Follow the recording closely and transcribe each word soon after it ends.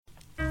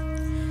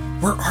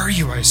Where are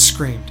you? I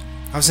screamed.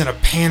 I was in a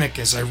panic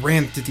as I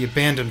ran through the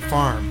abandoned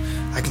farm.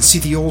 I can see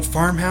the old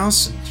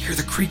farmhouse and hear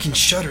the creaking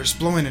shutters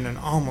blowing in an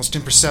almost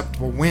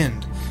imperceptible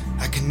wind.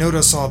 I can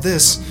notice all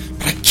this,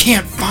 but I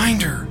can't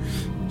find her.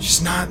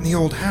 She's not in the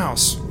old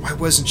house. Why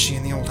wasn't she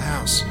in the old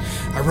house?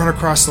 I run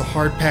across the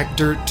hard-packed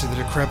dirt to the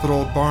decrepit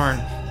old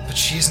barn, but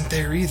she isn't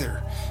there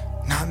either.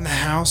 Not in the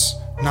house,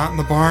 not in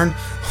the barn.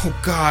 Oh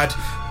God,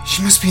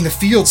 she must be in the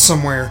field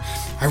somewhere.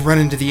 I run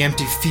into the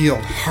empty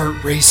field,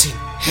 heart racing,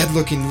 head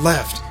looking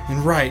left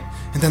and right,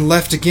 and then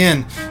left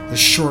again. The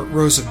short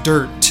rows of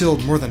dirt,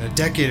 tilled more than a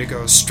decade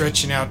ago,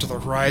 stretching out to the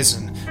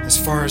horizon, as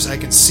far as I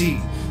can see.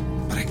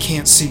 But I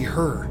can't see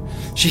her.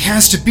 She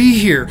has to be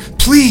here,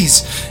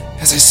 please!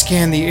 As I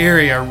scan the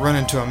area, I run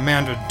into a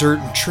mound of dirt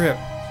and trip.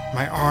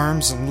 My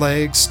arms and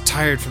legs,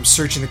 tired from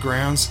searching the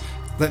grounds,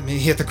 let me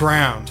hit the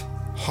ground,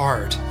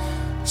 hard.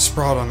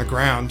 Sprawled on the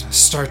ground, I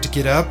start to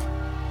get up,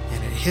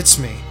 and it hits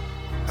me.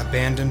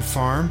 Abandoned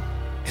farm,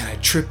 and I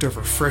tripped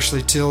over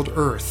freshly tilled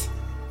earth.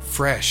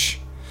 Fresh.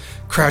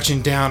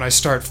 Crouching down, I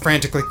start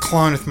frantically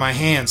clawing with my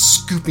hands,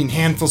 scooping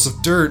handfuls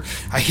of dirt.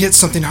 I hit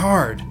something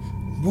hard.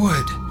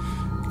 Wood.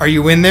 Are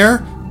you in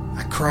there?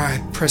 I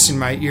cry, pressing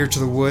my ear to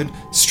the wood,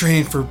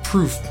 straining for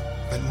proof,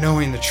 but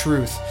knowing the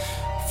truth.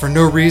 For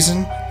no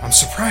reason, I'm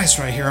surprised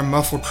when I hear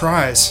muffled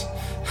cries.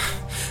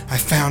 I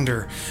found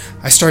her.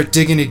 I start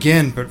digging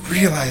again, but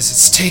realize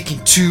it's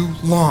taking too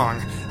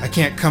long. I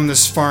can't come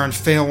this far and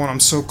fail when I'm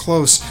so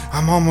close.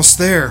 I'm almost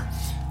there.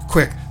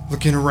 Quick,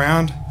 looking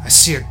around, I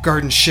see a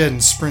garden shed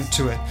and sprint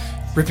to it.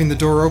 Ripping the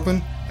door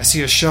open, I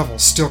see a shovel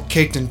still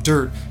caked in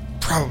dirt,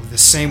 probably the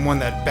same one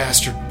that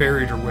bastard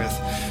buried her with.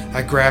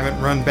 I grab it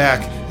and run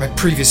back, my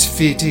previous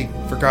fatigue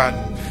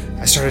forgotten.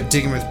 I started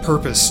digging with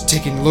purpose,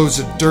 taking loads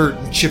of dirt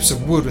and chips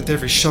of wood with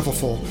every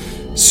shovelful.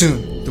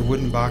 Soon, the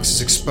wooden box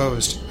is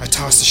exposed. I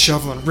toss the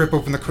shovel and rip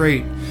open the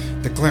crate.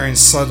 The glaring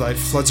sunlight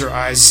floods her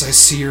eyes as I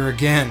see her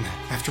again,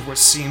 after what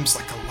seems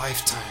like a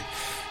lifetime.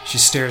 She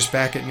stares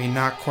back at me,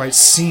 not quite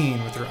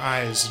seeing, with her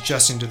eyes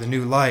adjusting to the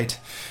new light.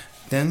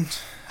 Then,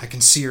 I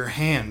can see her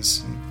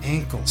hands and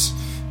ankles.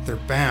 They're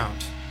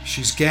bound.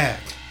 She's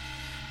gagged,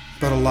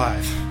 but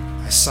alive.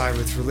 I sigh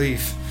with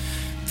relief.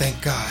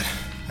 Thank God.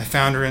 I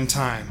found her in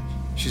time.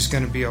 She's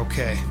going to be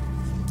okay.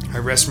 I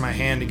rest my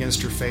hand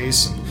against her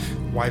face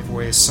and wipe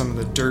away some of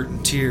the dirt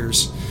and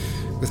tears.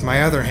 With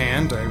my other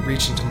hand, I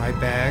reach into my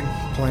bag,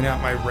 pulling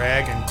out my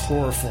rag and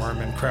chloroform,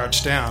 and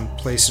crouch down,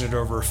 placing it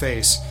over her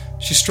face.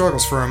 She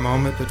struggles for a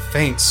moment, but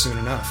faints soon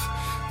enough.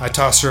 I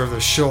toss her over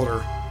the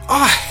shoulder.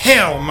 "Ah,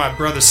 hell," my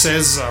brother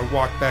says as I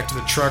walk back to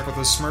the truck with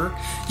a smirk.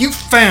 "You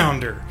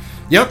found her."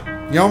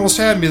 "Yep, you almost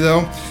had me,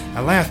 though."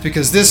 I laughed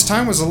because this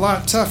time was a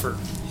lot tougher.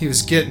 He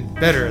was getting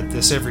better at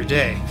this every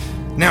day.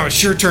 "Now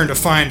it's your turn to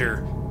find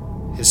her."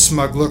 His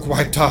smug look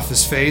wiped off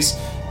his face.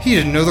 He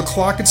didn't know the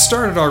clock had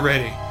started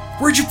already.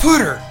 "Where'd you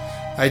put her?"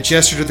 I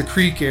gestured to the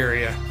creek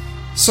area.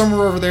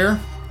 "Somewhere over there.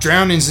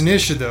 Drowning's an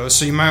issue, though,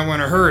 so you might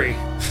want to hurry."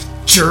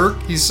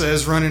 "Jerk," he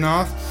says, running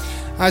off.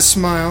 I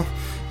smile,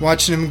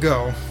 watching him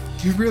go.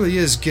 He really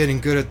is getting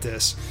good at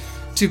this.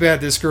 Too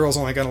bad this girl's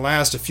only going to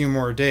last a few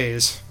more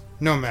days.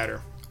 No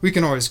matter. We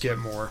can always get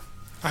more.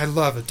 I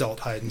love adult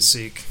hide and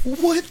seek.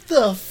 What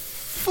the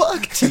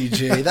fuck,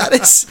 TJ? That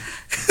is...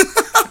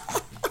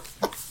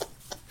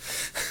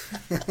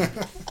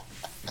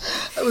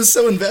 I was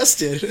so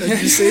invested in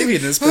you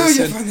saving this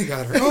person. Oh, you finally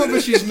got her. Oh,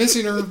 but she's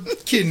missing her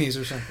kidneys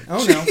or something.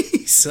 Oh, no.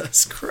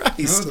 Jesus Christ.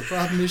 No, the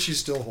problem is she's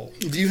still whole.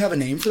 Do you have a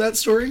name for that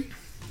story?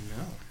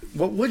 No.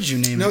 What would you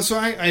name it? No, so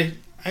I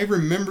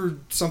remembered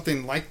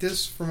something like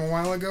this from a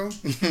while ago.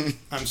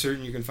 I'm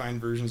certain you can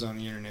find versions on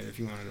the internet if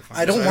you wanted to find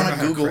it. I don't want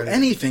to Google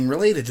anything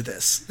related to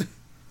this.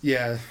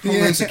 Yeah,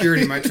 Homeland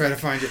Security might try to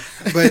find it.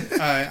 But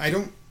I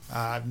don't,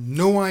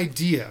 no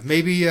idea.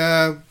 Maybe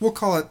we'll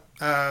call it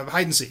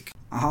hide and seek.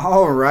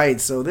 All right,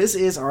 so this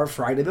is our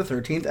Friday the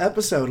 13th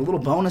episode, a little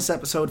bonus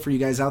episode for you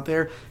guys out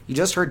there. You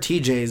just heard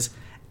TJ's,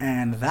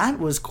 and that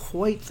was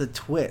quite the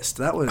twist.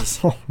 That was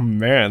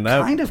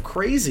kind of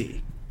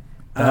crazy.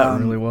 That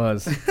really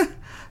was.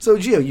 So,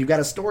 Gio, you got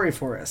a story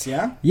for us,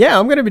 yeah? Yeah,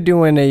 I'm going to be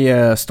doing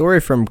a story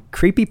from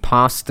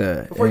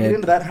Creepypasta. Before you get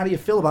into that, how do you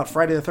feel about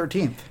Friday the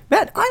 13th?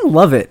 Matt, I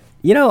love it.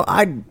 You know,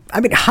 I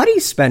mean, how do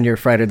you spend your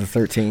Friday the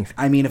 13th?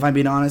 I mean, if I'm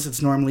being honest,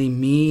 it's normally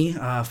me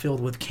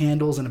filled with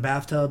candles in a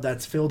bathtub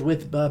that's filled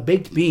with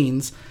baked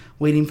beans,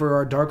 waiting for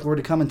our Dark Lord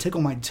to come and tickle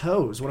my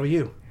toes. What about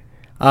you?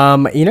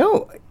 You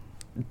know,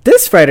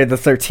 this Friday the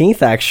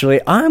 13th,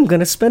 actually, I'm going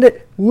to spend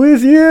it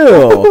with you.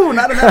 Ooh,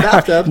 not in that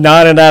bathtub.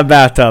 Not in that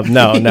bathtub.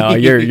 No,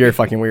 you're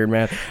fucking weird,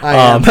 man. I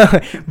am.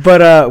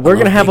 But we're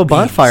going to have a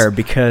bonfire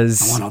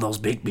because... I want all those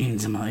baked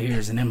beans in my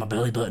ears and in my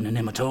belly button and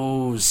in my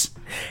toes.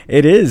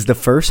 It is the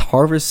first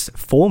harvest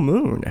full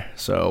moon.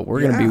 So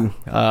we're going to be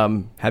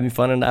having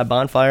fun in that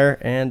bonfire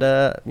and,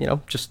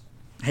 just...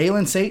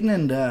 hailing Satan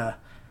and...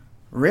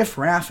 riff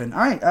raffing. All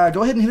right,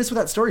 go ahead and hit us with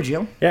that story,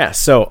 Gio. Yeah,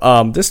 so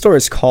this story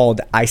is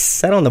called I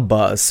Sat on the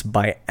Bus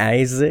by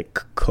Isaac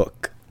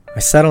Cook. I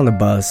sat on the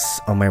bus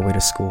on my way to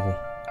school,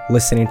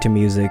 listening to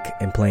music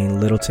and paying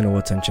little to no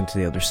attention to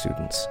the other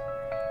students.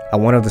 At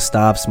one of the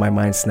stops, my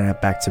mind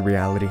snapped back to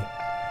reality.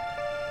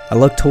 I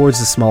looked towards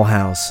the small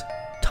house.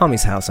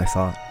 Tommy's house, I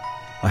thought.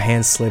 A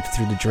hand slipped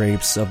through the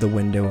drapes of the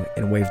window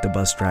and waved the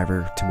bus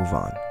driver to move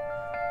on.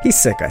 He's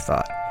sick, I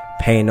thought,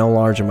 paying no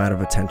large amount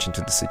of attention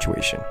to the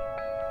situation.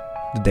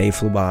 The day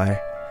flew by,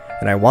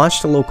 and I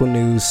watched the local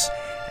news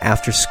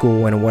after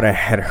school, and what I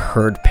had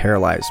heard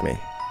paralyzed me.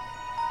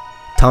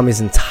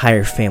 Tommy's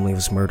entire family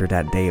was murdered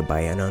that day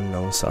by an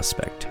unknown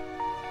suspect.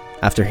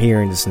 After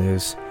hearing this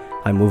news,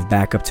 I moved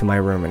back up to my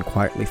room and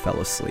quietly fell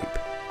asleep.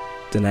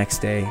 The next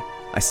day,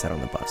 I sat on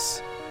the bus.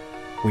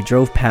 We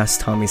drove past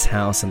Tommy's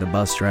house, and the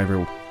bus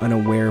driver,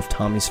 unaware of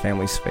Tommy's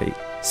family's fate,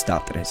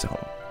 stopped at his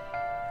home.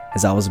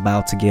 As I was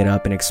about to get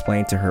up and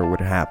explain to her what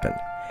had happened,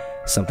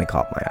 something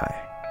caught my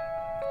eye.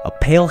 A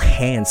pale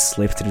hand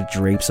slipped through the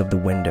drapes of the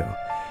window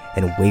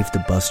and waved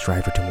the bus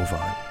driver to move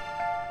on.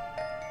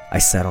 I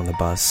sat on the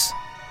bus,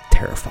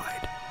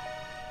 terrified.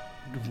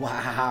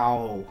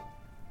 Wow.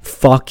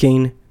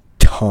 Fucking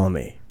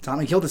Tommy.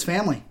 Tommy killed his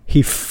family.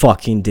 He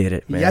fucking did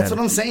it, man. Yeah, that's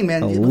what I'm saying,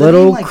 man. A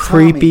little like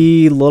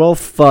creepy Tommy. Little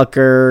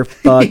fucker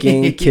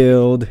fucking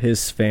killed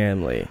his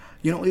family.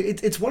 You know,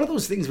 it's one of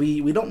those things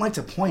we don't like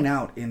to point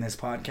out in this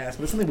podcast,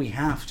 but it's something we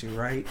have to,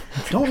 right?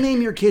 Don't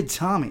name your kid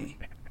Tommy.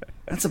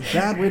 That's a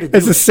bad way to do it.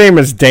 It's the same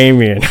as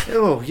Damien.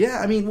 Oh, yeah.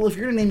 I mean, well, if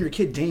you're going to name your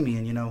kid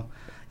Damien, you know,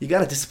 you got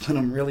to discipline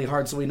him really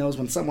hard so he knows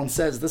when someone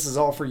says this is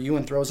all for you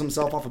and throws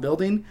himself off a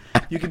building,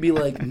 you could be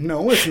like,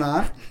 no, it's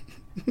not.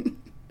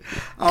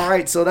 All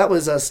right, so that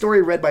was a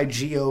story read by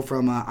Gio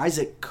from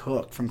Isaac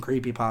Cook from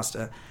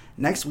Creepypasta.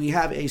 Next, we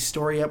have a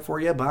story up for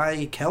you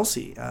by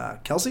Kelsey.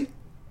 Kelsey?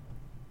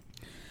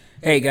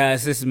 Hey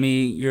guys, this is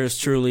me, yours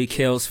truly,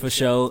 Kels for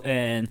show,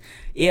 and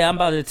yeah, I'm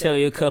about to tell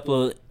you a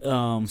couple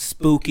of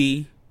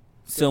spooky,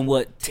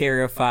 somewhat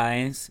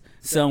terrifying,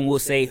 some will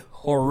say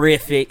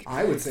horrific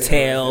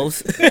tales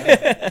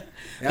that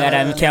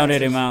I've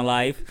encountered in my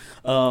life.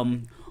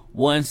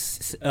 One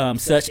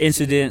such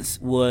incident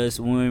was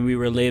when we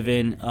were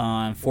living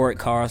on Fort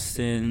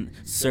Carson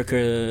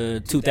circa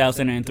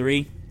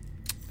 2003.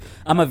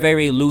 I'm a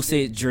very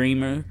lucid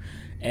dreamer,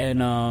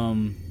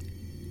 and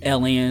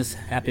aliens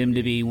happen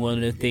to be one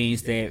of the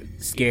things that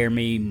scare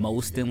me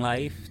most in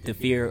life. The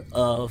fear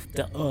of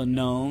the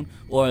unknown,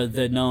 or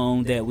the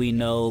known that we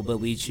know but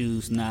we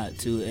choose not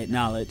to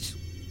acknowledge.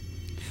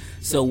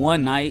 So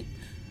one night,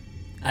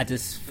 I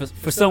just,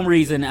 for some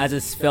reason, I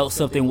just felt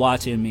something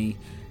watching me.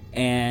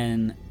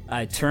 And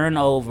I turned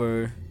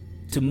over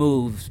to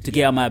move to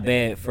get out of my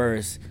bed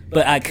first,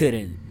 but I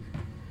couldn't.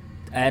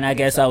 And I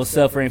guess I was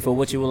suffering for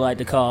what you would like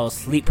to call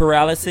sleep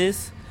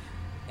paralysis.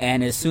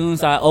 And as soon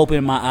as I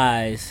opened my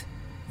eyes,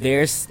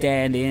 there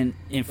standing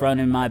in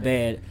front of my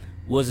bed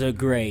was a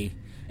gray.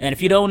 And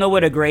if you don't know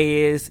what a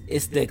gray is,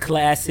 it's the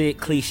classic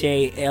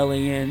cliche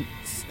alien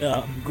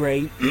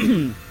gray.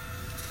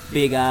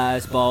 Big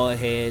eyes, bald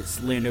head,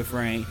 slender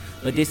frame.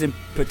 But this in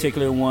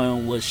particular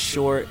one was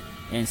short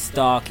and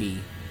stocky,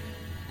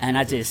 and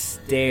I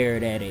just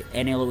stared at it,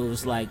 and it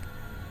was like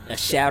a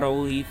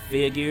shadowy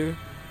figure,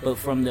 but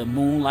from the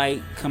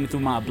moonlight coming through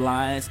my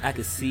blinds, I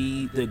could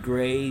see the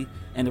gray,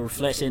 and the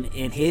reflection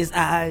in his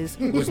eyes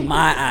was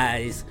my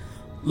eyes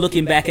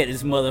looking back at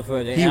this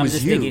motherfucker. He and was I'm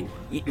just you.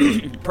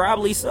 thinking,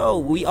 probably so.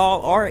 We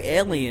all are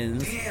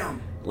aliens.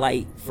 Damn.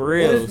 Like, for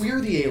real. What if we're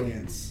the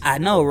aliens? I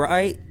know,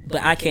 right?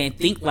 But I can't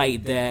think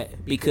like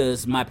that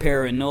because my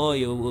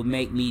paranoia will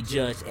make me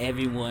judge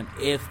everyone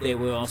if they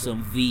were on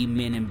some V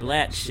Men in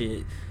Black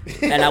shit.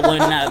 And I would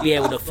not be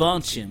able to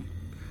function.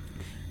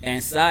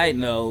 And side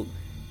note,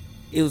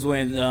 it was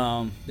when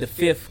the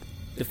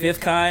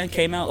fifth kind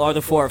came out, or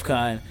the fourth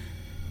kind.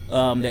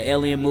 The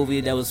alien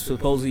movie that was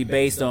supposedly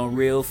based on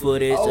real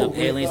footage of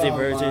aliens and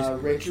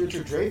virgins.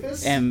 Richard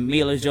Dreyfuss? And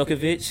Mila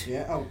Djokovic.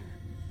 Yeah,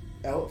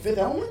 Fifth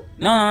Element?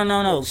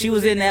 No. She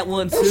was in that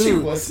one too. She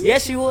wasn't.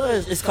 Yes, she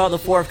was. It's called The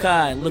Fourth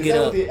Kind. Look it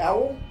up. The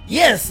owl?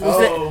 Yes.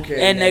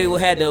 Okay. And they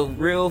had the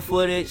real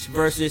footage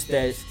versus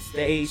that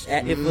stage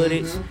active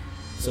footage.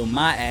 So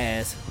my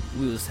ass,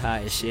 we was high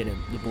as shit at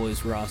the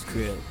boys' Ross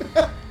crib.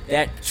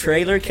 That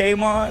trailer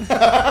came on,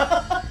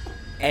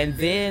 and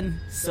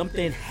then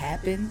something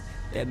happened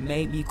that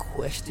made me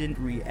question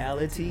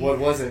reality. What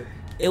was it?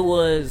 It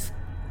was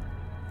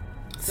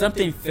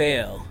something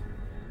fell.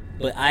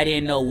 But I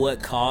didn't know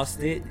what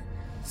caused it.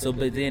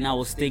 But then I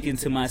was thinking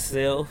to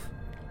myself,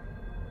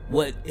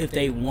 what if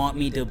they want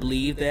me to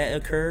believe that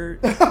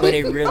occurred, but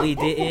it really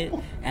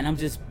didn't? And I'm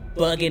just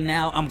bugging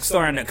out. I'm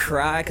starting to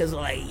cry because,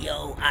 like,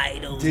 yo, I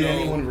don't know. Did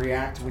anyone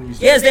react when you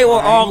said Yes, they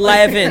were all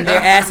laughing their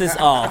asses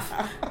off.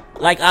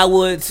 Like I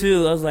would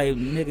too. I was like,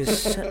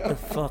 nigga, shut the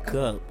fuck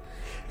up.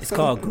 It's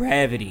called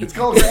Gravity. It's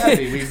called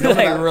Gravity. We've known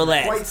like, about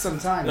relax. quite some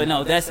time. But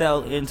no, that's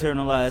how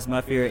internalized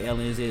my fear of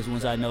aliens is.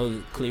 Once I know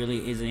that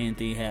clearly isn't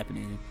anything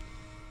happening,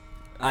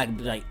 I'd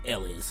be like,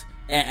 aliens.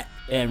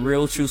 And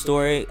real true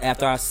story,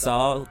 after I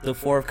saw The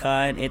Fourth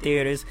Kind in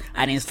theaters,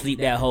 I didn't sleep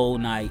that whole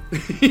night.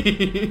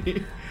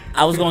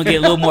 I was going to get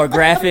a little more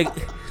graphic.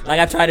 Like,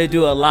 I tried to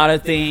do a lot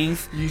of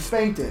things. You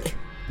spanked it.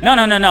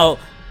 No.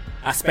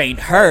 I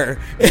spanked her.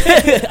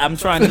 I'm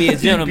trying to be a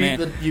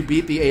gentleman. You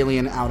beat the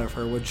alien out of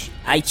her, which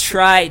I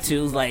tried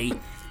to. Like,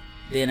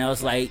 then I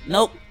was like,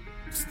 nope,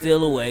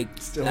 still awake.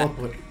 Still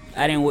awake.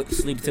 I didn't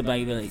sleep until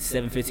about like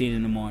 7:15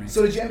 in the morning.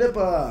 So did you end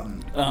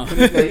up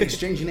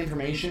exchanging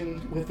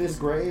information with this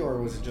Gray, or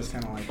was it just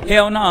kind of like?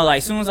 Hell no! Like,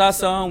 as soon as I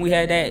saw him, we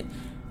had that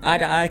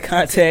eye-to-eye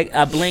contact.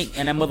 I blinked,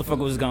 and that motherfucker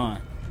was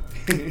gone,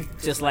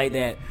 just like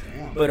that.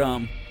 Damn. But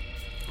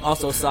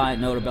also side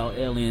note about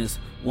aliens.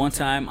 One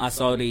time I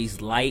saw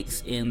these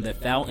lights in the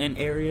fountain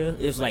area.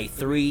 It was like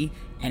 3,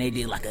 and they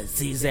did like a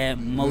zigzag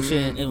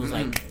motion. It was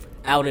like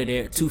out of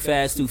there, Too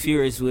Fast, Too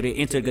Furious with it,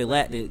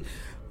 intergalactic.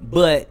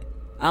 But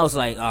I was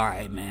like, all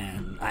right,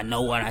 man, I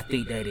know what I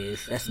think that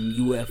is. That's some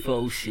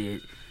UFO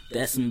shit.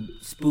 That's some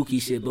spooky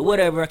shit. But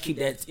whatever, I keep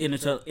that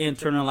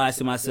internalized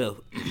to myself.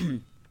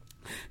 Then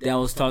I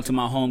was talking to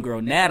my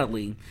homegirl,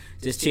 Natalie.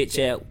 Just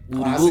chit-chat.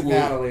 Classic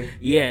Natalie.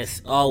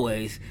 Yes,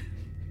 always.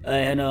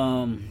 And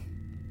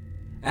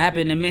I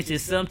happened to mention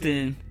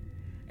something,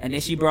 and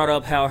then she brought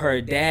up how her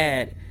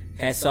dad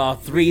had saw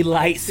 3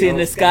 lights in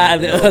the sky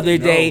the other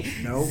day,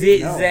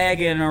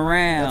 zigzagging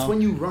around. That's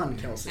when you run,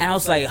 Kelsey. And I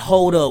was like,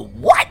 hold up,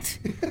 what?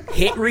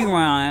 Hit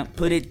rewind,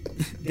 put it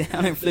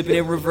down and flip it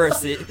and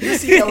reverse it.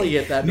 Missy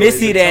Elliott, that noise.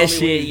 Missy that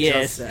shit,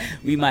 yes.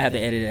 We might have to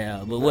edit it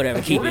out, but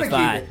whatever, keep it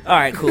fine. All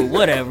right, cool,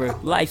 whatever.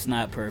 Life's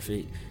not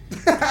perfect.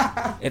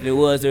 If it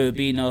was, there would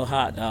be no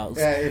hot dogs.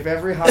 Yeah, if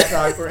every hot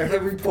dog or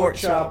every pork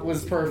chop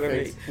was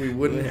perfect, we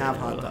wouldn't have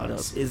hot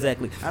dogs.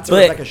 Exactly. That's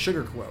like a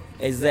sugar quote.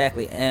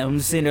 Exactly. And I'm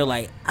sitting there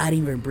like, I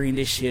didn't even bring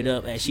this shit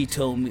up, and she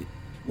told me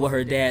what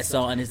her dad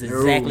saw, and it's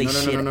exactly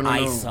shit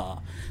I saw.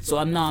 So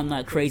I'm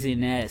not crazy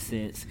in that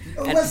sense.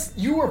 Unless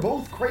you were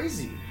both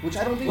crazy, which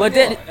I don't think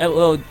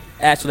well,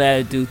 actually,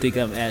 I do think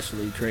I'm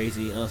actually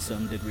crazy of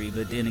some degree,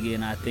 but then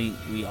again, I think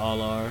we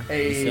all are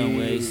in some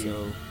way.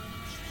 So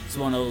it's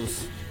one of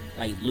those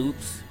like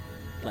loops.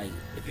 Like,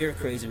 if you're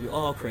crazy, we're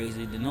all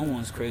crazy, then no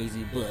one's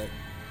crazy, but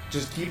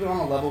just keep it on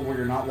a level where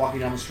you're not walking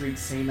down the street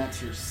saying that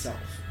to yourself,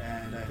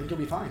 and I think you'll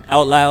be fine.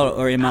 Out loud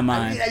or in my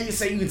mind? You can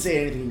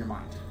say anything in your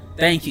mind.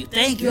 Thank you.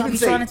 I'm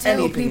trying to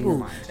tell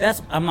people.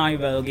 I'm not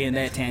even about getting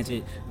that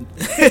tangent.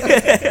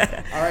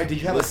 All right, do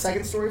you have a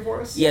second story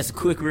for us? Yes,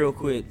 real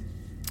quick.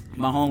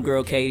 My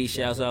homegirl Katie,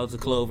 shouts out to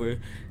Clover.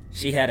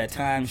 She had a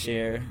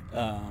timeshare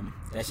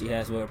that she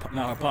has with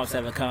her pops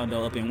have a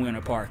condo up in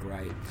Winter Park,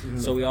 right? Mm-hmm.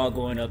 So we all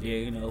going up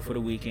there, for the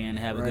weekend,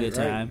 have a good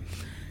time.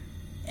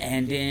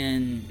 And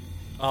then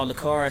all the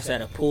cars had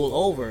to pull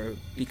over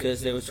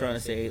because they were trying to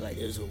say, like,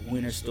 there's a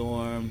winter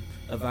storm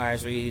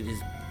advisory, there's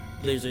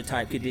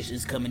blizzard-type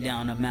conditions coming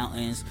down the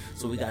mountains,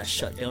 so we got to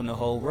shut down the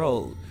whole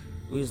road.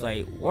 We was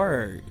like,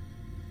 word.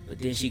 But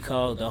then she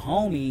called the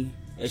homie,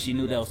 and she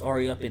knew that was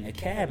already up in the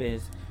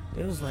cabins.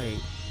 It was like,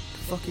 the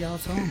fuck y'all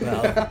talking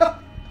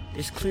about?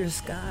 There's clear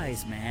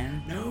skies,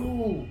 man.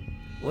 No.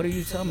 What are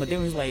you talking about?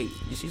 Then was like,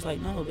 and she's like,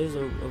 no, there's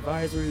a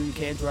advisory. You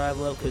can't drive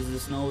up because the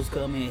snow's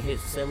coming. It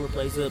hits several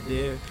places up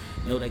there.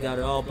 They got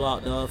it all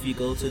blocked off. You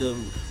go to the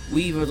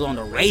Weavers on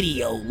the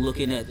radio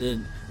looking at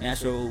the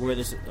National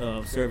Weather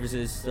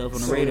Services stuff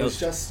on the radio. It's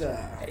just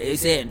They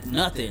said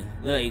nothing.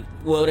 Like,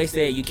 well, they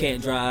said you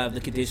can't drive.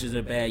 The conditions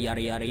are bad. Yada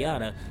yada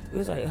yada. It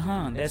was like,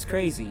 that's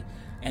crazy.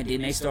 And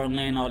then they started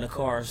laying all the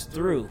cars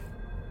through,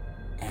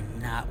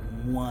 and not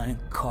one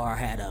car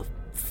had a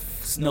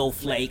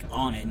snowflake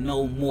on it,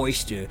 no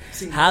moisture.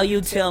 How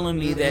you telling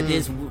me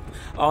that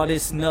all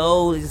this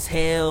snow, this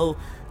hail,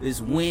 this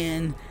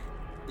wind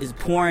is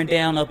pouring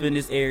down up in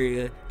this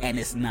area and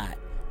it's not?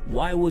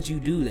 Why would you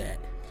do that?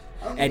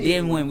 And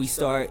then when we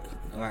start,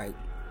 all right,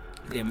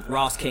 then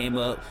Ross came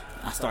up.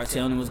 I started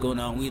telling him what's going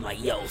on. We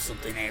like, yo,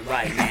 something ain't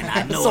right, man.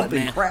 I know it,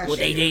 man. Well,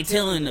 they ain't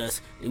telling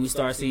us. Then we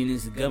start seeing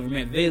these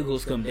government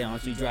vehicles come down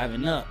as we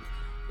driving up.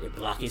 They're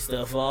blocking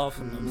stuff off.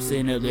 And I'm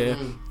sitting up there.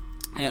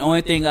 And the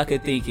only thing I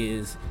could think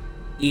is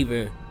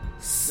either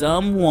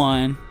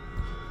someone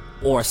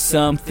or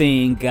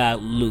something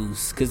got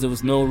loose, because there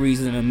was no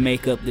reason to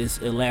make up this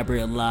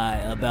elaborate lie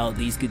about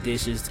these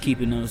conditions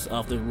keeping us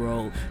off the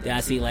road. Then I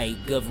see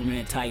like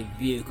government type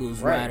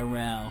vehicles ride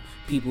around,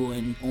 people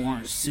in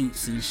orange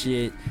suits and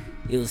shit.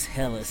 It was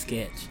hella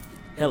sketch.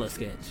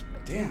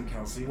 Damn,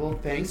 Kelsey. Well,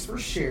 thanks for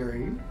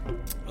sharing.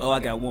 Oh,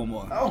 I got one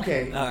more.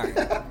 Okay. All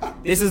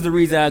right. This is the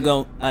reason I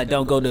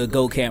don't go to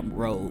Go Camp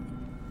Road.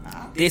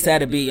 This had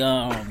to be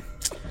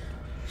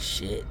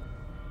shit.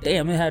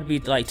 Damn, it had to be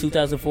like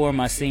 2004,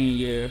 my senior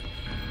year.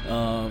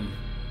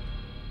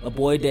 A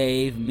boy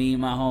Dave, me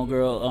and my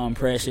homegirl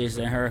Precious,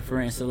 and her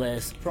friend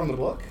Celeste. From the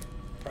book,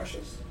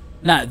 Precious?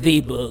 Not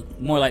the book,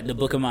 more like the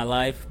book of my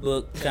life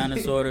book, kind of,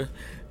 sort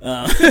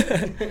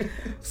of.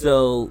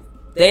 So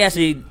they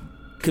actually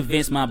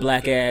convinced my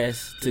black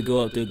ass to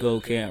go up to Go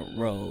Camp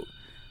Road.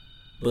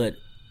 But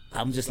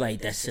I'm just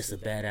like, that's just a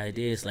bad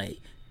idea. It's like,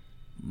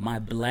 my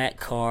black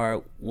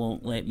card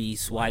won't let me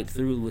swipe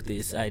through with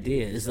this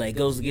idea. It's like,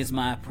 goes against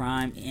my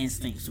prime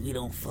instincts. We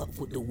don't fuck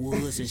with the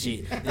woods and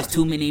shit. There's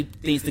too many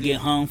things to get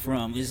hung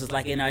from. It's just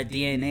like in our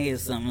DNA or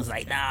something. It's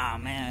like, nah,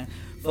 man,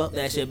 fuck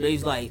that shit. But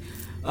he's like,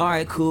 all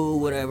right, cool,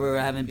 whatever.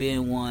 I haven't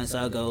been once.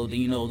 I'll go.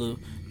 You know, the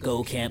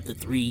Go Camp, the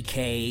 3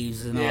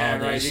 caves, and all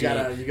that right. shit.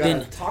 You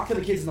gotta talk to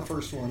the kids in the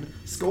first one,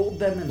 scold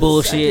them in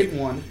bullshit. the second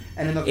one,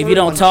 and in the if third you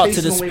don't one, talk chase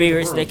to the them away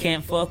spirits, from they the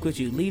can't fuck with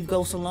you. Leave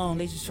ghosts alone.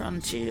 They just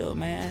trying to chill,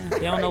 man. They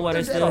don't know why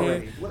they're They're still dead here.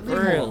 already. Leave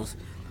For them reals.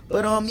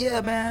 But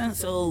yeah, man.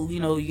 So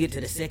you get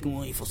to the second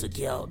one, you're supposed to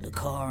get out the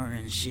car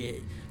and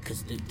shit,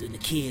 cause the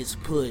kids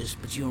push,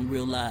 but you don't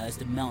realize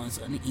the mountain's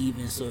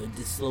uneven, so it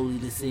just slowly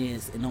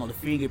descends, and all the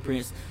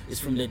fingerprints is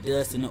from the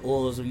dust and the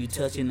oils of you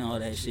touching all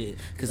that shit.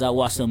 Cause I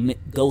watched some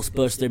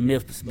Ghostbuster,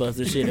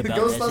 Mythbuster shit about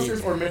that shit.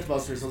 Ghostbusters or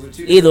Mythbusters, those are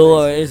two. Either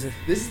or. This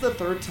is the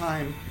third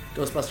time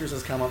Ghostbusters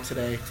has come up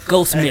today.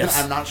 Ghost myths.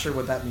 I'm not sure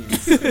what that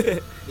means.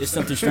 There's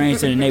something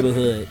strange in the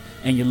neighborhood,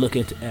 and you're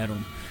looking at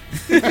them.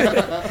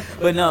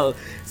 But no,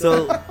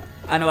 so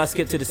I know I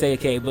skipped to the second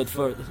cave, but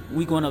for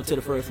we going up to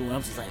the first one,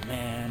 I'm just like,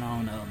 man, I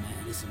don't know,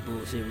 man, this is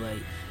bullshit. Like,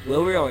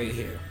 well, we're already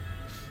here,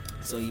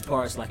 so he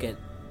parks like at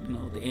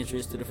the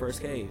entrance to the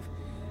first cave,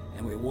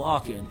 and we're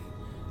walking,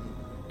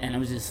 and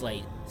I'm just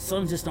like,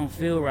 something just don't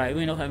feel right.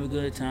 We don't have a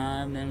good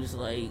time. And I'm just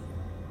like,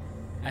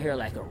 I hear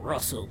like a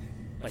rustle,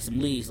 like some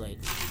leaves, like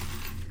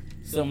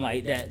something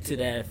like that to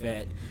that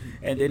effect,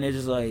 and then it's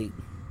just like,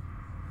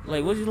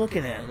 what you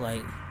looking at,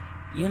 like.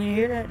 You didn't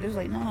hear that? They was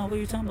like, no, what are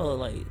you talking about?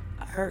 Like,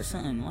 I heard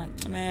something.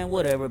 Like, man,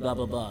 whatever, blah,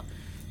 blah, blah.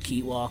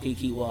 Keep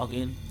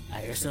walking. I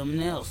hear something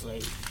else.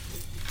 Like,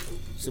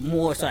 some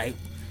more. So I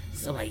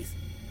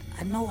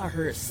know I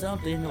heard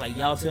something. Like,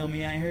 y'all tell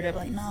me I ain't heard that.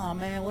 Like, nah,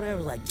 man, whatever.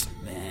 Like,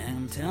 man,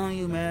 I'm telling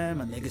you, man,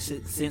 my nigga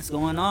shit sense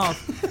going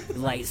off.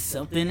 Like,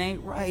 something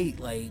ain't right.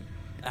 Like,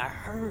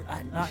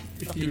 I'm not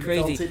fucking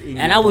crazy.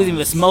 And I wasn't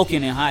even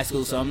smoking in high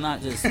school, so I'm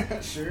not just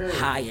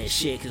high as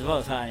shit. Because if I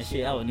was high as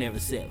shit, I would never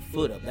set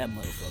foot up that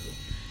motherfucker.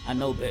 I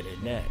know better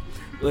than that.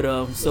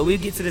 But so we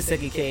get to the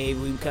second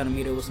cave. We kind of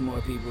meet up with some more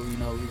people. We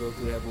go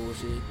through that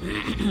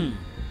bullshit.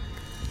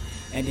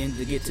 And then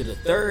to get to the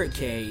third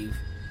cave,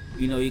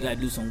 you got to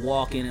do some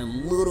walking and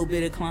a little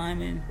bit of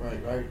climbing.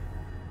 Right.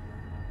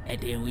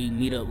 And then we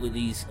meet up with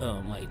these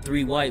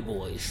 3 white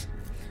boys.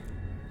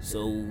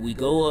 So we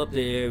go up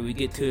there, we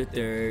get to the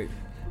third,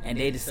 and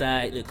they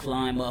decide to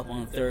climb up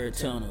on the third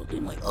tunnel.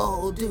 I'm like,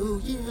 oh,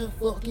 dude, yeah,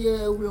 fuck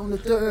yeah, we're on the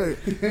third.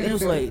 And it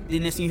was like, the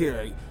next thing you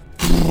hear, like,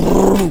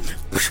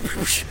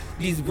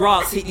 these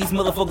rocks hit these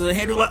motherfuckers in the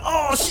head. They're like,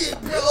 oh shit,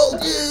 bro,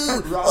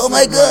 dude, oh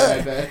my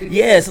god.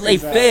 Yes, they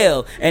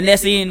fell. And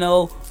next thing you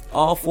know,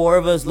 all 4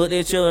 of us looked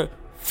at each other.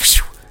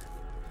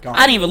 Gone.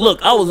 I didn't even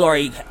look. I was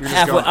already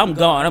halfway. I'm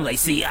gone. I'm like,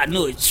 see, I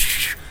knew it.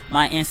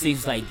 My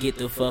instincts like,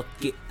 get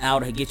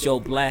out and get your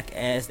black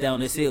ass down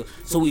this hill.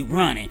 So we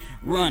running.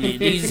 Then you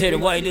just hear the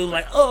white dude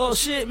like, oh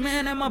shit,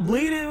 man, am I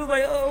bleeding? It was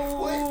like,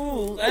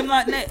 oh, I'm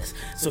not next.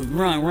 So we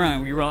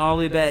run. We run all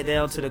the way back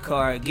down to the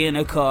car. Get in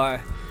the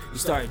car. We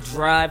start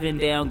driving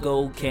down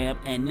Gold Camp,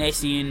 and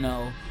next thing you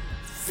know,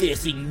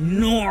 this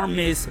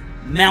enormous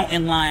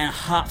mountain lion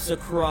hops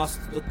across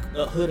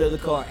the hood of the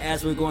car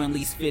as we're going at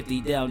least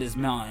 50 down this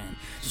mountain.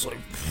 Just like,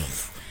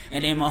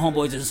 and then my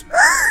homeboy just.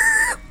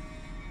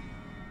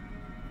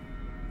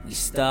 We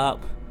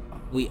stop,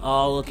 we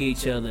all look at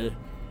each other,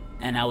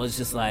 and I was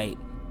just like,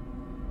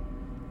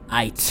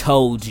 I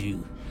told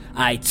you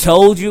I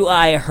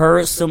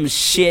heard some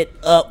shit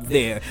up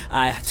there.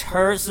 I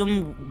heard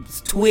some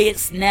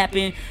twigs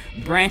snapping,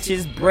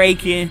 branches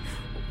breaking,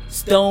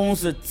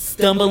 stones are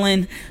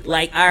stumbling.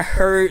 Like, I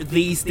heard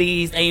these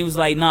things, and he was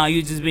like, nah,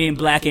 you just being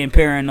black and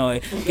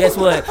paranoid. Guess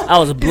what? I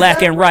was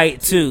black and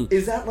right, too.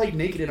 Is that like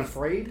Naked and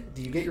Afraid?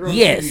 Do you get your own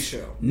TV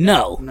show?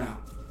 No.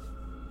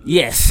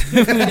 Yes,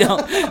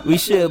 we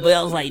should, but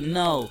I was like,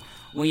 no.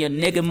 When your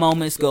nigga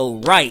moments go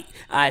right,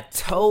 I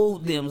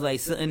told them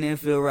like something didn't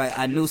feel right.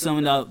 I knew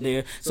something out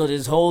there. So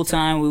this whole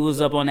time we was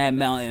up on that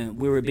mountain,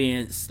 we were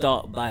being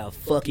stalked by a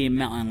fucking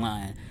mountain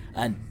lion,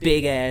 a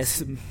big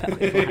ass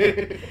mountain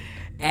lion.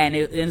 And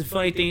the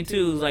funny thing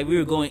too is like we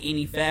were going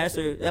any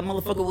faster, that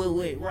motherfucker would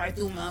went right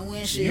through my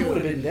windshield. You would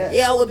have been dead.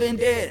 Yeah, I would have been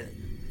dead.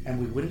 And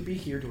we wouldn't be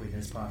here doing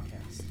this podcast.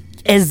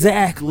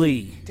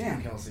 Exactly.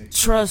 Damn, Kelsey.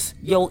 Trust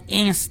your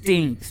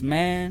instincts,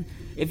 man.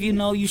 If you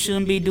know you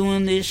shouldn't be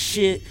doing this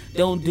shit,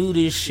 don't do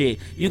this shit.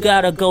 You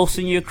got a ghost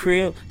in your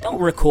crib,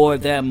 don't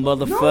record that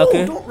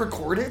motherfucker. No, don't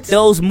record it.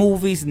 Those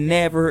movies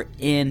never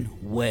end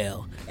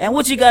well. And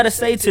what you gotta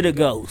say to the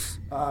ghost?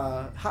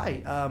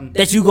 Hi.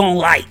 That you gonna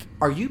like.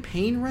 Are you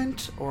paying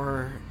rent,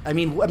 or I'm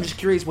just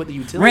curious what the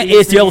utility. Rent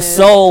is your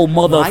soul,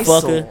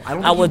 motherfucker.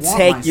 Soul. I would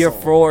take your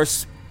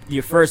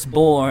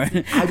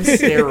firstborn. I'm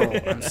sterile.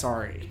 I'm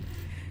sorry.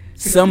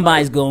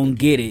 Somebody's gonna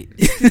get it.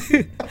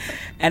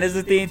 And it's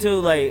the thing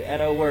too, like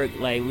at our work,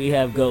 like we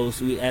have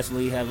ghosts. We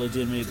actually have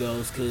legitimate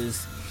ghosts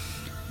because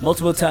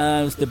multiple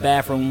times the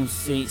bathroom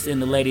seats in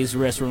the ladies'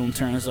 restroom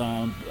turns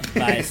on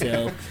by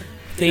itself.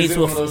 Is it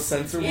one of those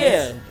sensor ones?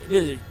 Yeah,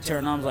 it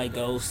turn on like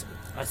ghosts.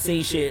 I've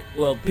seen shit.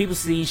 Well, people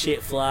seen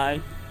shit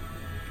fly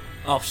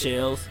off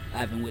shelves. I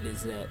haven't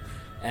witnessed that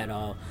at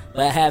all,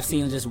 but I have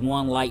seen just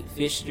one light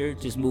fixture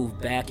just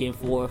move back and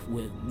forth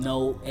with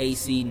no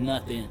AC,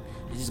 nothing.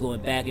 It's just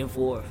going back and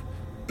forth.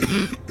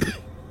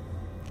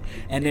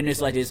 And then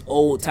there's like this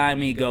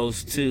old-timey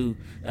ghost, too,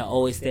 that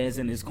always stands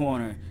in this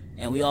corner.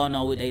 And we all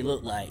know what they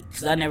look like.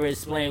 Because I never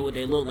explained what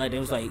they look like. It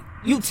was like,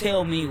 you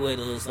tell me what it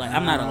looks like.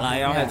 I'm not a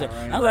liar. Right.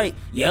 I was like,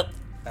 yep.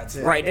 That's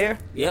it. Right there.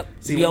 Yep.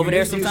 See, be over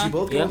there sometime. You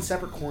both go in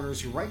separate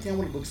corners. You write down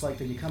what it looks like,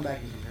 then you come back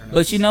and compare notes.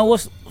 But you know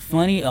what's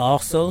funny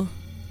also?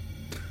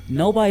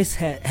 Nobody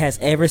has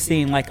ever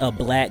seen like a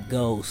black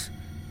ghost.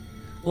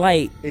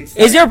 Like,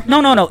 is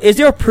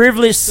your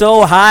privilege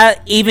so high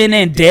even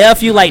in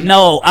death? You like,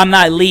 no, I'm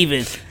not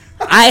leaving.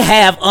 I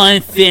have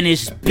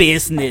unfinished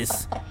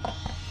business.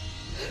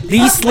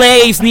 These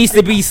slaves needs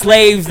to be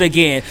slaves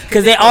again,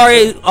 because they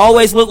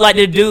always look like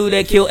the dude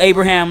that killed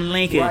Abraham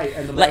Lincoln. Right,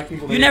 and the like, black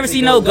people you never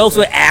see no ghosts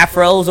with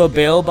afros or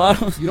bell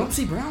bottoms. You don't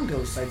see brown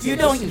ghosts. I'd say you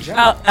don't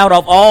out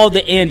of all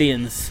the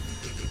Indians.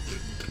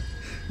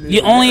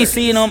 You only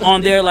see them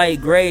on their like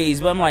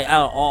graves, but I'm like,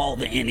 out of all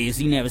the Indians,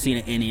 you never seen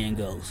an Indian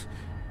ghost.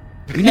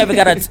 You never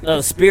got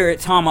a spirit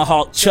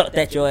tomahawk chucked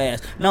at your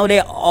ass. No,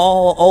 they're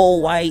all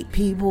old white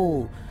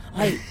people.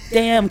 Like,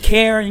 damn,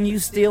 Karen, you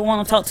still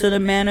want to talk to the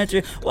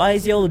manager? Why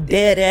is your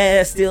dead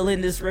ass still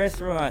in this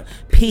restaurant?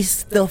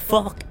 Peace the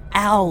fuck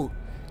out.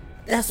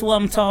 That's what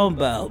I'm talking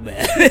about,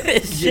 man.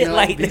 Shit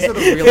like these that. are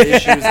the real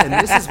issues, and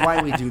this is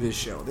why we do this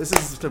show. This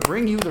is to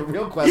bring you the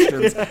real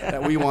questions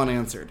that we want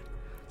answered.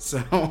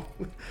 So,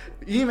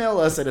 email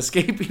us at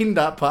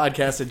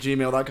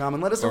escaping.podcast@gmail.com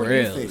and let us know what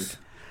you think.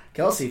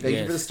 Kelsey, thank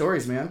you for the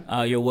stories, man.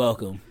 Oh, you're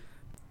welcome.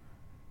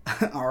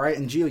 All right,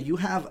 and Gio, you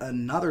have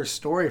another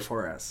story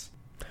for us.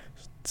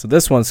 So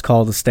this one's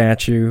called The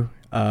Statue.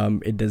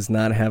 It does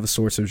not have a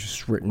source. It was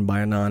just written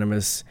by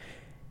Anonymous.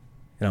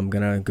 And I'm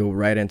going to go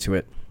right into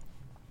it.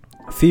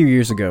 A few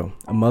years ago,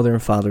 a mother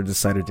and father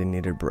decided they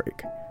needed a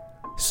break.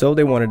 So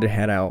they wanted to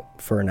head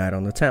out for a night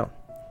on the town.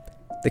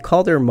 They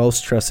called their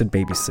most trusted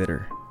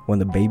babysitter. When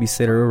the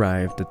babysitter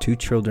arrived, the two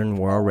children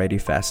were already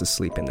fast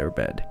asleep in their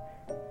bed.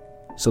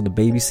 So the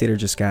babysitter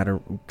just got to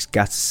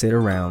sit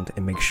around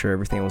and make sure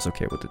everything was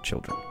okay with the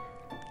children.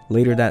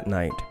 Later that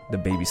night, the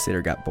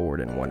babysitter got bored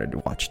and wanted to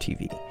watch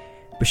TV.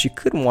 But she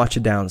couldn't watch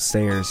it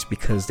downstairs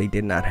because they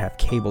did not have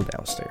cable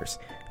downstairs.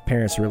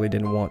 Parents really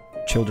didn't want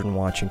children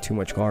watching too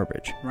much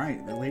garbage.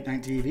 Right, the late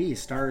night TV,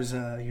 Stars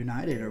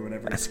United or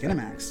whatever,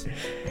 Skinamax.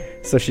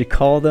 So she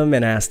called them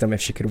and asked them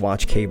if she could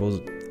watch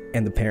cable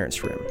in the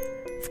parents' room.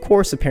 Of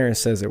course, the parents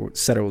said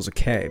it was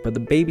okay, but the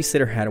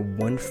babysitter had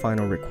one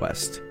final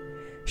request.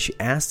 She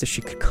asked if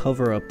she could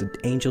cover up the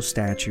angel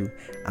statue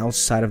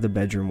outside of the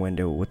bedroom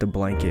window with a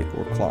blanket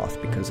or cloth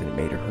because it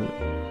made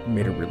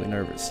her really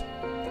nervous.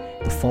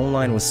 The phone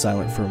line was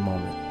silent for a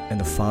moment, and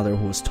the father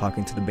who was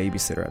talking to the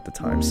babysitter at the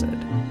time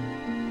said,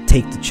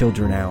 "Take the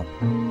children out.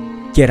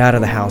 Get out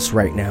of the house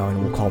right now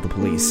and we'll call the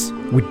police.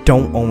 We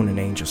don't own an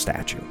angel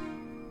statue."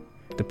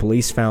 The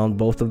police found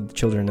both of the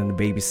children and the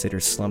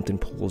babysitter slumped in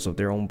pools of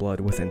their own blood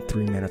within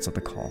 3 minutes of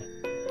the call.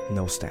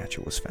 No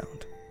statue was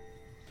found.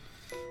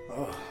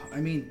 Oh, I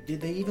mean,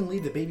 did they even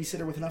leave the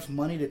babysitter with enough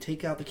money to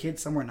take out the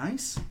kids somewhere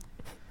nice?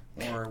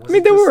 Or was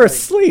they were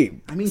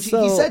asleep. I mean,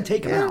 he said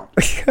take them out.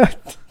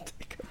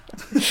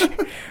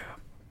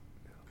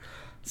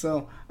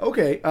 So,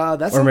 okay, that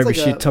sounds or maybe like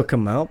she took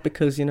them out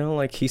because,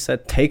 like he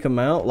said, take them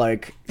out.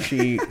 Like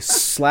she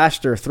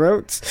slashed their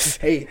throats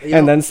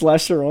then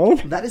slashed her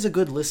own. That is a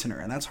good listener,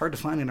 and that's hard to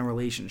find in a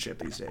relationship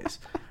these days.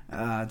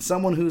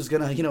 Someone who's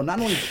going to, not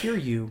only hear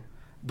you,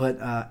 but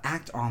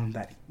act on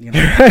that,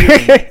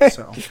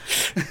 So,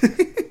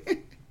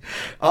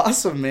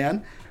 awesome,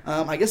 man.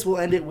 I guess we'll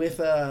end it with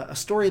a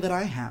story that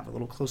I have, a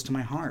little close to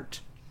my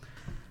heart.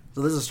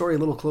 So this is a story a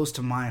little close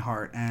to my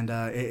heart, and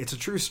it's a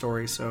true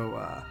story.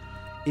 So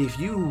if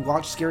you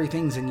watch Scary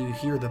Things and you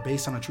hear the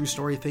based on a true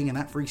story thing and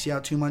that freaks you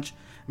out too much,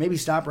 maybe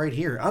stop right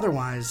here.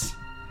 Otherwise,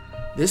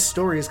 this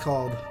story is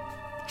called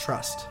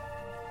Trust.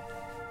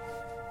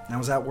 And I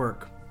was at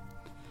work.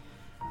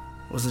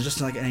 It wasn't just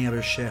like any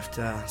other shift,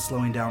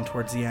 slowing down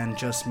towards the end,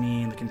 just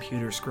me and the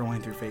computer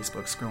scrolling through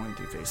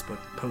Facebook,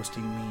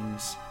 posting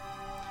memes.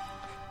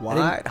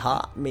 White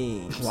hot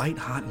memes. White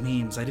hot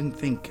memes. I didn't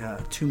think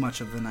too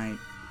much of the night.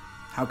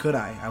 How could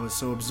I? I was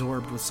so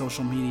absorbed with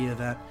social media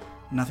that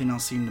nothing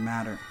else seemed to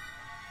matter.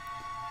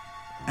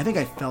 I think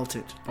I felt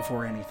it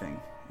before anything.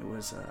 It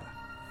was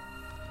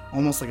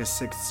almost like a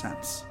sixth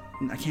sense.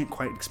 I can't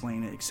quite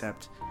explain it,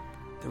 except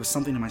there was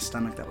something in my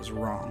stomach that was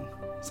wrong.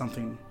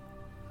 Something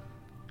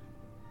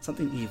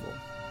evil.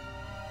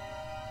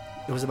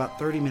 It was about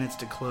 30 minutes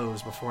to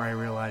close before I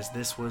realized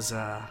this was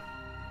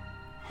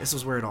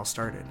where it all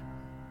started.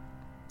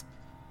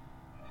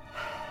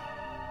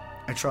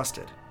 I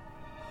trusted.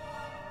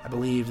 I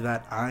believed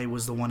that I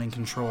was the one in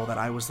control, that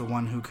I was the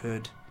one who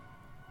could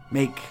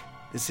make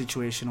this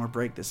situation or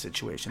break this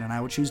situation, and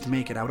I would choose to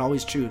make it. I would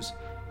always choose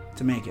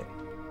to make it.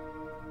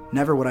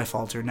 Never would I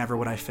falter, never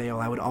would I fail.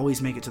 I would always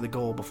make it to the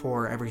goal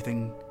before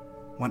everything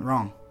went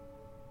wrong.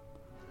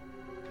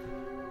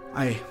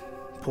 I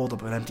pulled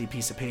up an empty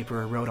piece of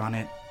paper, wrote on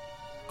it,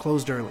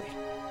 closed early,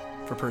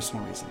 for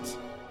personal reasons.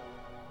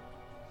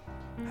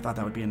 I thought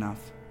that would be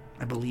enough.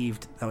 I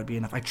believed that would be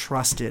enough. I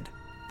trusted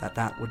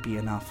that would be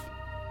enough.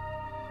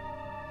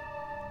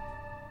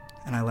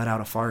 and I let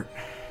out a fart.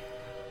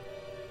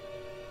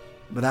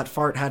 But that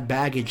fart had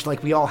baggage,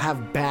 like we all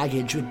have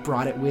baggage. It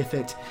brought it with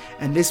it.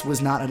 And this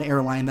was not an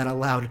airline that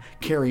allowed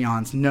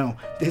carry-ons. No,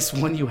 this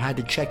one you had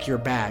to check your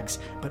bags.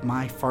 But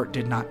my fart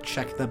did not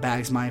check the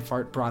bags. My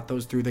fart brought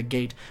those through the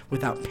gate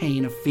without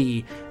paying a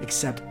fee,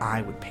 except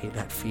I would pay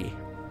that fee.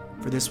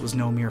 For this was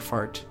no mere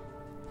fart.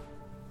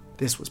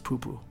 This was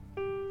poo-poo.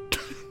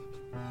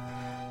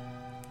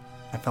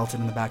 I felt it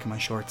in the back of my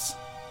shorts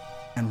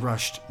and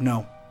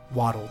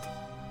waddled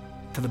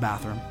to the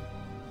bathroom.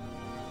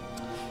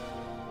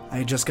 I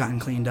had just gotten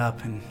cleaned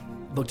up and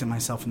looked at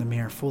myself in the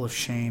mirror, full of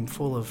shame,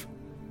 full of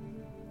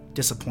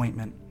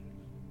disappointment.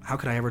 How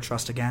could I ever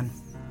trust again?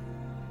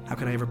 How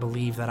could I ever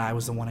believe that I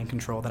was the one in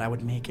control, that I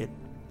would make it?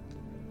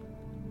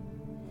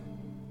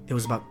 It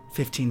was about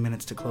 15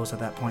 minutes to close at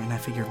that point, and I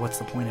figured, what's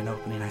the point in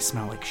opening? I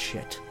smell like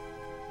shit.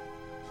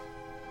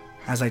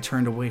 As I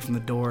turned away from the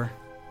door,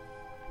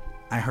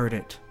 I heard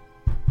it.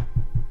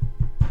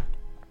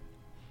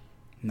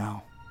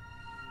 No.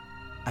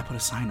 I put a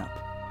sign up.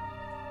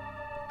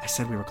 I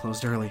said we were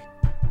closed early.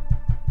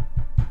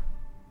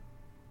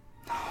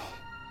 No.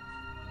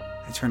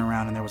 I turned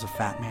around and there was a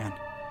fat man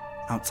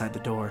outside the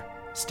door,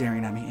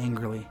 staring at me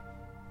angrily.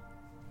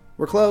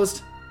 We're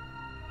closed.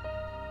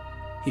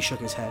 He shook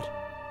his head.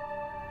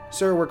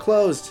 Sir, we're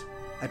closed.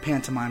 I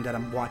pantomimed at a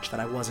watch that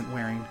I wasn't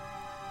wearing,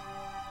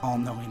 all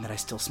knowing that I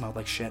still smelled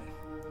like shit.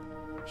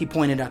 He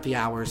pointed at the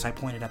hours, I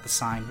pointed at the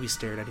sign. We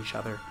stared at each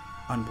other,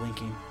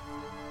 unblinking.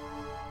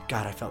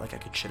 God, I felt like I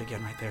could shit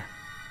again right there.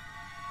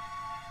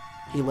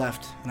 He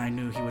left, and I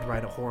knew he would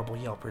write a horrible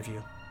Yelp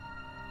review.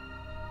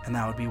 And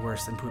that would be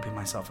worse than pooping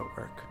myself at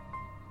work.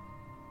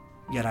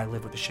 Yet I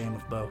live with the shame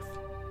of both.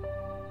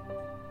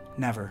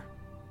 Never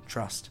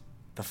trust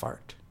the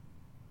fart.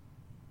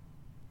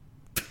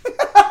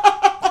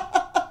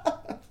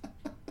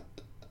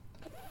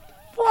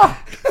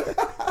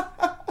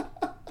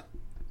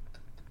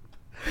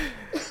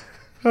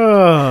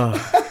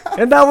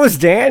 And that was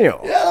Daniel.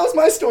 Yeah, that was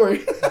my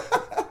story.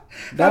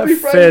 That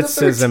fits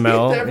his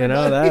MO. You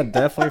know, that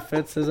definitely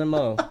fits his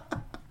MO.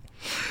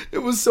 It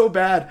was so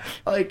bad.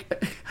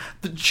 Like,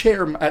 the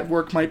chair at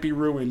work might be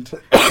ruined.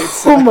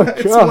 Oh my God.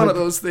 It's one of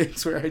those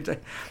things where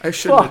I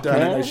shouldn't have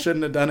done it. I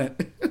shouldn't have done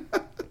it.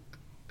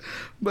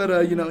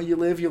 But, you know, you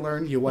live, you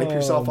learn, you wipe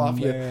yourself off,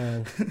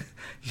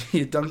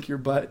 you dunk your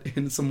butt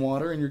in some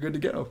water, and you're good to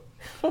go.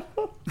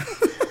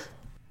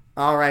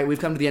 All right, we've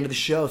come to the end of the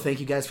show. Thank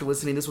you guys for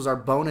listening. This was our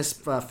bonus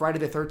Friday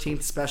the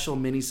 13th special,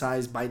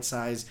 mini-size,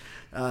 bite-size,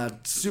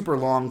 super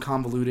long,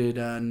 convoluted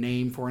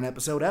name for an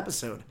episode.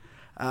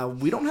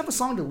 We don't have a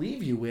song to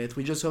leave you with.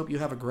 We just hope you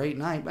have a great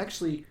night.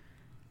 Actually,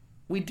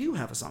 we do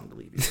have a song to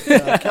leave you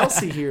with.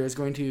 Kelsey here is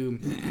going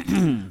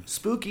to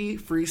spooky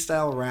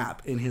freestyle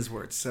rap in his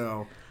words.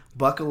 So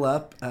buckle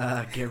up,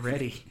 get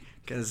ready,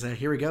 because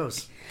here he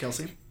goes.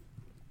 Kelsey?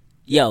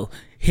 Yo,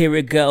 here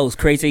it goes,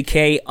 Crazy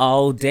K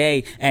all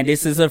day, and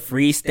this is a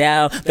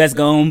freestyle that's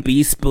gonna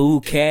be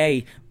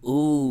spooky.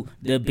 Ooh,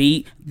 the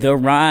beat, the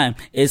rhyme,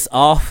 it's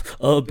off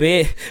a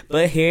bit,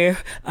 but here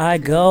I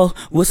go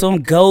with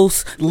some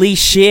ghostly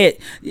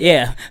shit.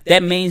 Yeah,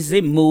 that means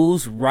it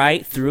moves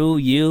right through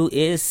you.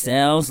 It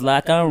sounds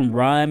like I'm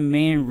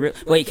rhyming.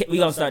 Wait, we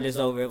gonna start this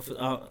over.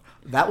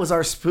 That was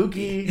our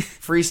spooky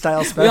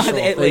freestyle special.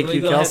 Thank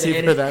you,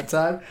 Kelsey, for that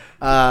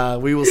time.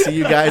 We will see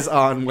you guys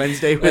on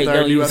Wednesday with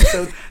our new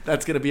episode.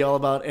 That's going to be all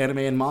about anime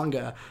and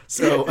manga.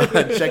 So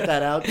check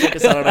that out. Check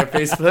us out on our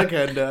Facebook,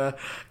 and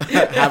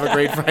have a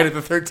great Friday the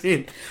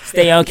 13th.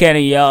 Stay on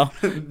Cannon, y'all.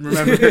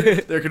 Remember,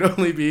 there can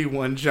only be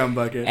one chum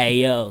bucket.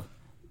 Hey, yo,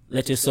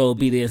 let your soul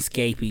be the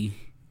escapee.